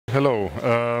Hello.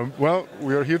 Well,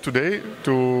 we are here today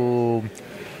for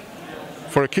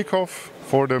a kickoff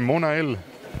for the Monal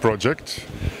project.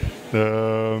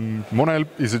 Monal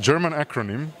is a German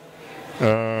acronym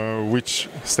which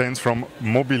stands from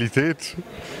Mobilität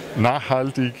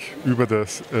nachhaltig über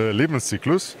das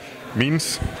Lebenszyklus,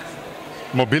 means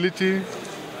mobility,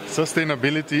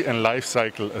 sustainability and life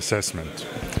cycle assessment.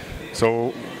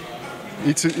 So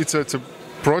it's a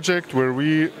project where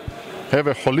we have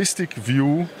a holistic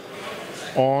view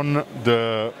on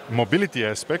the mobility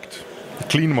aspect,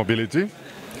 clean mobility,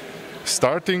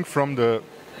 starting from the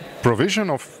provision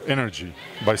of energy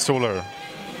by solar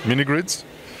mini-grids,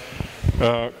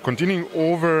 continuing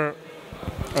over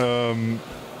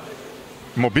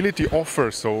mobility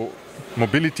offers, so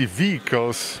mobility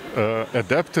vehicles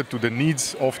adapted to the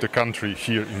needs of the country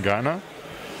here in Ghana,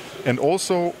 and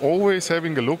also always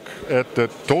having a look at the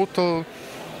total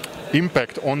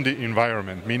impact on the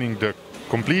environment, meaning the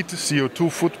complete CO2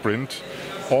 footprint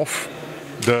of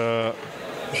the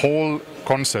whole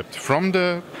concept, from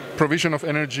the provision of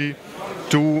energy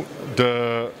to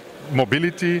the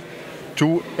mobility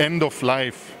to end of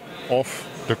life of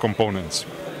the components.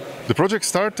 The project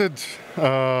started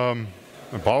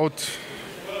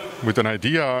with an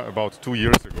idea about 2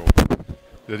 years ago.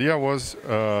 The idea was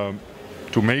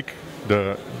to make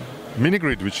the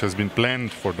mini-grid which has been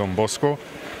planned for Don Bosco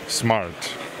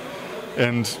smart.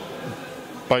 And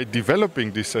by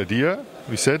developing this idea,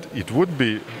 we said it would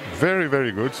be very,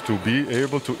 very good to be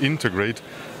able to integrate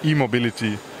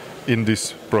e-mobility in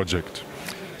this project.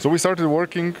 So we started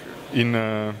working in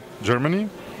Germany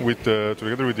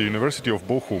together with the University of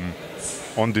Bochum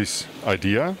on this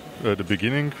idea. At the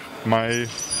beginning, my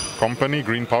company,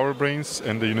 Green Power Brains,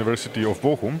 and the University of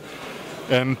Bochum.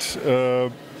 And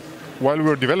while we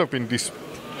were developing this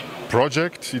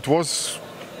project, it was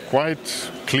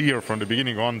quite clear from the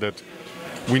beginning on that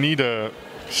we need a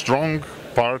strong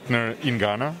partner in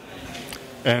Ghana,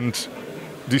 and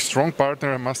this strong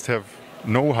partner must have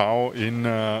know-how in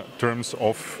terms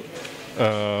of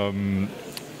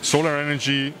solar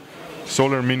energy,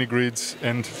 solar mini-grids,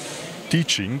 and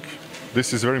teaching.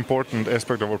 This is a very important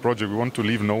aspect of our project. We want to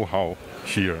leave know-how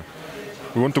here.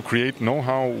 We want to create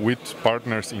know-how with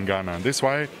partners in Ghana. And that's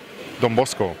why Don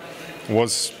Bosco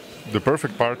was the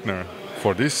perfect partner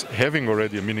for this, having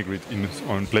already a mini-grid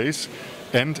on place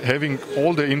and having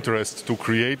all the interest to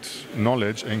create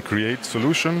knowledge and create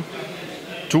solution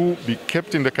to be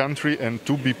kept in the country and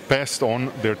to be passed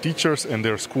on their teachers and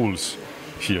their schools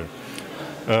here.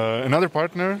 Another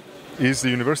partner is the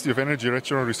University of Energy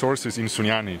Natural Resources in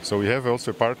Sunyani. So we have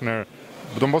also a partner.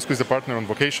 Don Bosco is a partner on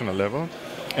vocational level,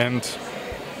 and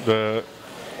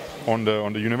on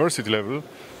the university level,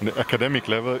 on the academic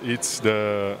level, it's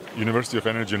the University of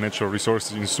Energy and Natural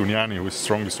Resources in Sunyani who is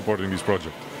strongly supporting this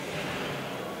project.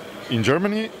 In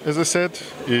Germany, as I said,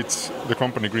 it's the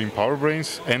company Green Power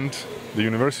Brains and the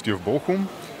University of Bochum.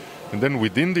 And then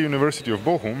within the University of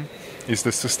Bochum is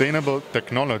the Sustainable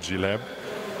Technology Lab,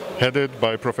 headed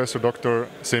by Professor Dr.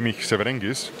 Semih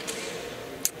Severengis,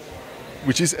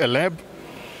 which is a lab,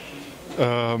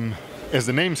 as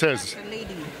the name says. The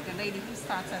lady who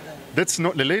started it. That's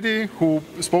not the lady who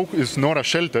spoke is Nora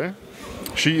Schelte.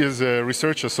 She is a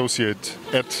research associate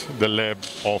at the lab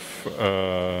of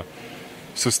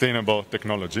sustainable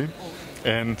technology,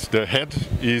 and the head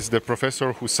is the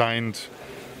professor who signed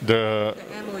the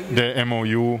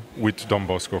MOU with Don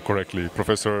Bosco, correctly,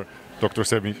 Professor Dr.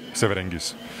 Semih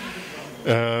Severengis.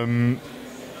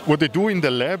 What they do in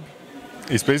the lab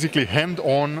is basically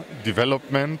hand-on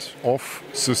development of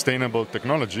sustainable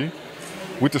technology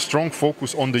with a strong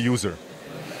focus on the user.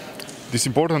 It's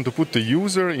important to put the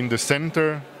user in the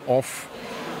center of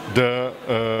the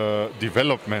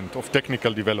development, of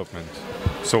technical development.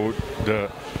 So the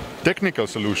technical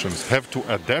solutions have to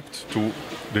adapt to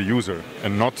the user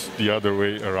and not the other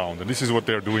way around. And this is what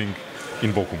they're doing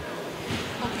in Bochum.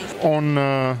 Okay. On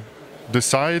the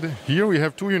side here we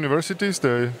have two universities,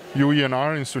 the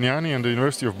UENR in Sunyani and the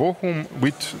University of Bochum,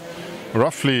 with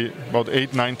roughly about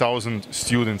 8,000–9,000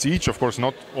 students each. Of course,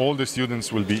 not all the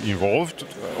students will be involved,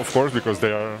 of course, because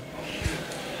there are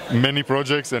many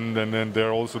projects and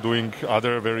they're also doing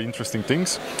other very interesting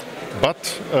things.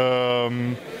 But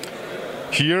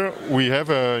here we have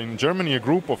in Germany a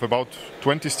group of about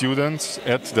 20 students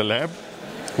at the lab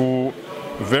who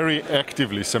very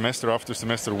actively, semester after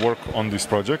semester, work on this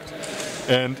project.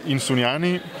 And in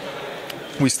Sunyani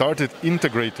we started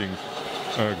integrating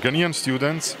Ghanaian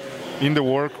students in the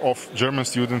work of German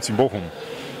students in Bochum.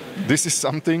 This is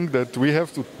something that we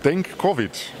have to thank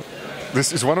COVID.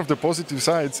 This is one of the positive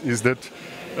sides, is that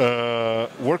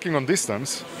working on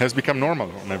distance has become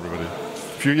normal on everybody.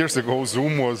 few years ago,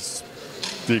 Zoom was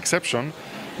the exception.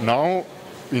 Now,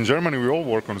 in Germany, we all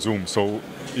work on Zoom. So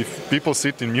if people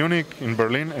sit in Munich, in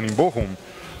Berlin, and in Bochum,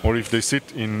 or if they sit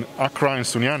in Accra and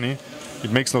Sunyani,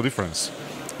 it makes no difference.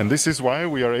 And this is why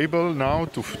we are able now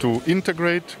to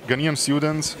integrate Ghanaian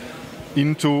students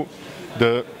into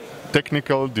the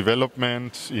technical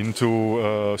development,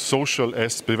 into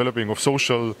developing of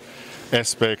social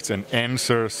aspects and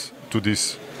answers to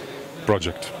this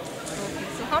project.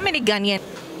 So how many Ghanaian?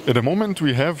 At the moment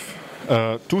we have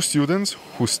 2 students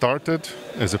who started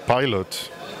as a pilot,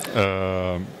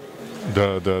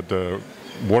 the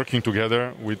working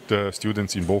together with the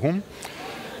students in Bochum.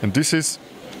 And this is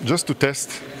just to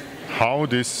test how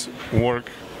this work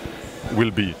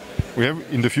will be. We have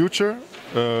in the future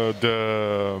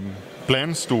the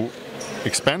plans to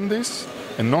expand this,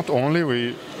 and not only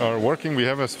we are working, we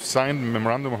have a signed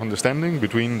memorandum of understanding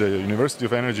between the University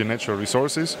of Energy and Natural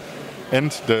Resources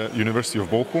and the University of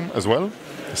Bochum as well,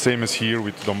 the same as here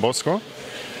with Don Bosco,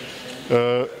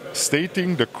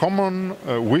 stating the common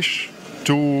wish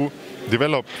to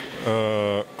develop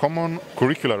common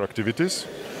curricular activities,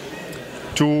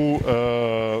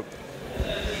 to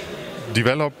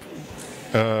develop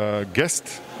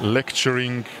guest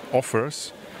lecturing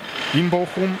offers in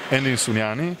Bochum and in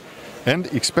Sunyani, and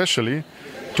especially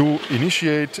to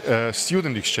initiate a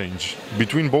student exchange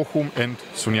between Bochum and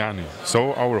Sunyani.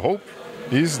 So our hope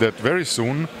is that very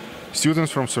soon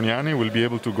students from Sunyani will be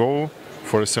able to go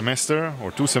for a semester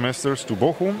or 2 semesters to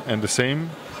Bochum, and the same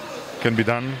can be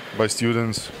done by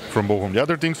students from Bochum. The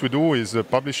other things we do is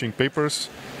publishing papers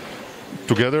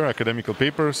together, academical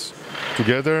papers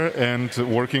together, and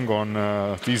working on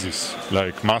thesis,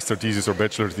 like master thesis or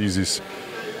bachelor thesis,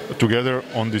 together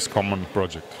on this common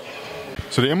project.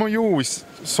 So the MOU we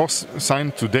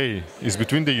signed today is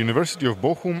between the University of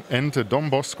Bochum and the Don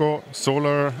Bosco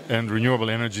Solar and Renewable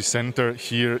Energy Center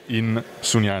here in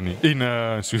Sunyani, in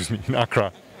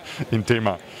Accra, in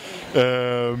Tema.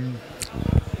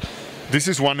 This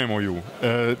is one MOU.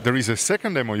 There is a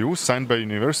second MOU signed by the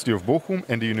University of Bochum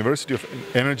and the University of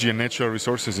Energy and Natural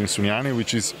Resources in Sunyani,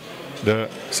 which is the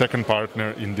second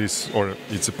partner in this, or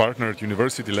it's a partner at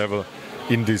university level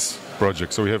in this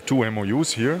project. So we have 2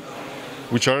 MOUs here,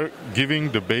 which are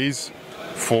giving the base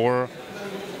for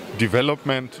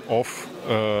development of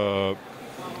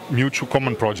mutual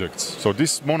common projects. So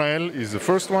this Monal is the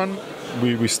first one.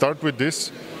 We start with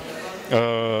this.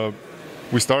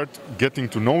 We start getting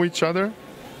to know each other,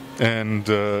 and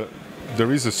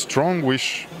there is a strong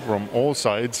wish from all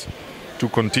sides to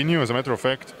continue. As a matter of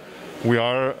fact, we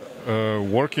are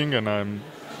working, and I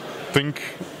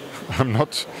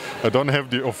don't have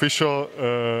the official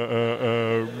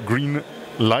green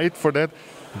light for that,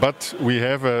 but we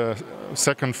have a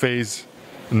second phase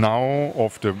now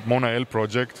of the Monal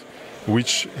project,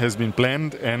 which has been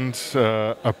planned and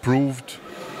approved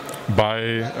by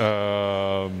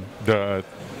the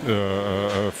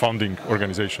founding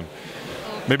organization.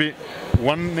 Maybe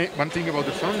one thing about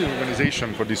the founding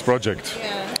organization for this project,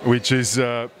 which is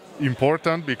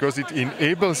important because it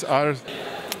enables our...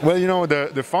 Well, you know,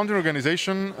 the founding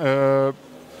organization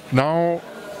now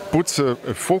puts a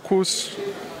focus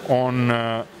on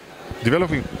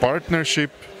developing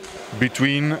partnership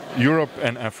between Europe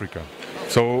and Africa.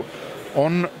 So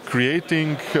on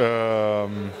creating,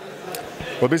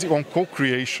 basically on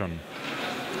co-creation.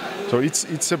 So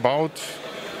it's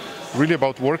really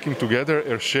about working together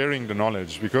and sharing the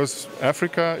knowledge, because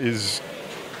Africa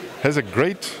has a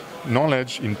great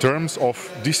knowledge in terms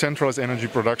of decentralized energy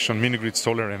production, mini-grid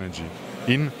solar energy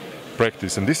in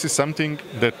practice. And this is something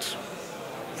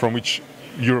from which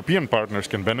European partners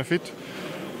can benefit.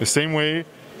 The same way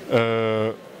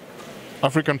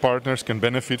African partners can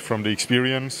benefit from the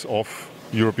experience of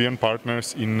European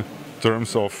partners in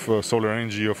terms of solar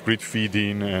energy, of grid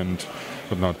feeding and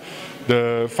whatnot.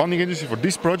 The funding agency for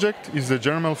this project is the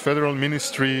German Federal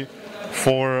Ministry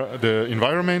for the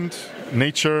Environment,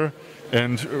 Nature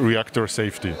and Reactor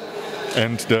Safety.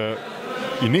 And the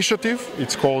initiative,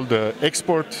 it's called the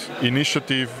Export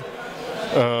Initiative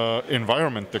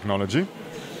Environment Technology.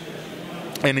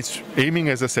 And it's aiming,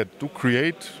 as I said, to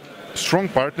create strong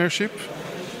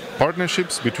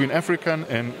partnerships between African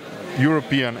and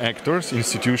European actors,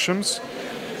 institutions,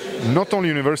 not only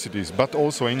universities, but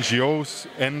also NGOs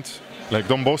and, like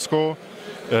Don Bosco,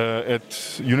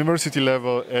 at university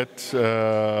level, at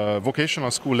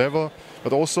vocational school level,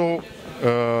 but also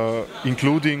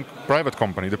including private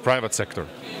company, the private sector.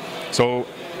 So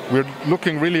we're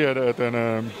looking really at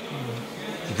a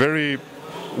very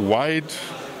wide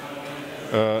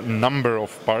number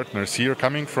of partners here,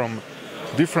 coming from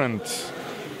different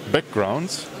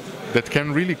backgrounds, that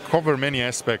can really cover many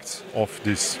aspects of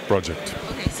this project.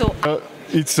 Okay, so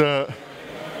It's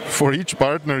for each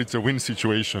partner, it's a win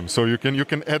situation. So you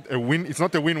can add a win. It's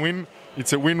not a win-win.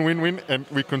 It's a win-win-win, and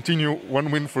we continue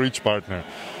one win for each partner.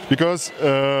 Because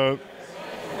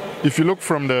if you look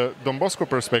from the Don Bosco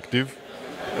perspective,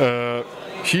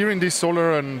 here in this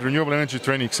Solar and Renewable Energy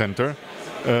Training Center,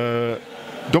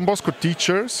 Don Bosco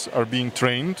teachers are being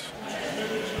trained,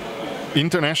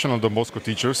 international Don Bosco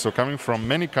teachers, so coming from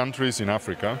many countries in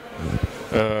Africa,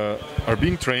 are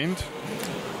being trained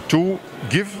to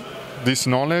give this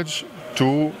knowledge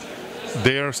to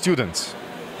their students.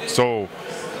 So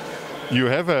you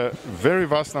have a very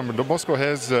vast number. Don Bosco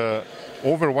has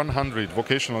over 100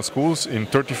 vocational schools in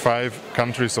 35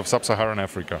 countries of sub-Saharan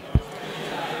Africa.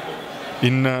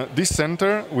 In this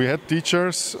center, we had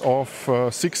teachers of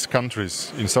 6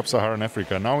 countries in sub-Saharan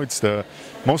Africa. Now it's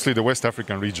mostly the West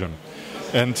African region.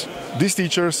 And these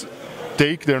teachers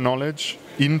take their knowledge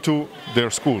into their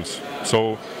schools.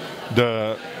 So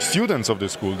the students of the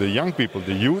school, the young people,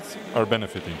 the youth, are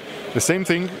benefiting. The same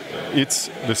thing, it's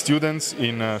the students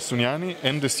in Sunyani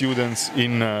and the students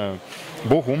in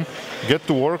Bochum get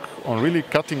to work on really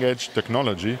cutting-edge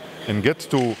technology and get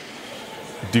to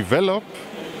develop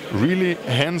really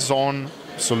hands-on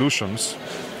solutions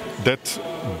that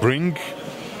bring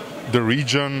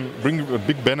a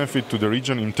big benefit to the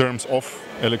region in terms of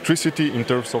electricity, in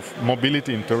terms of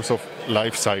mobility, in terms of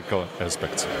life cycle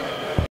aspects.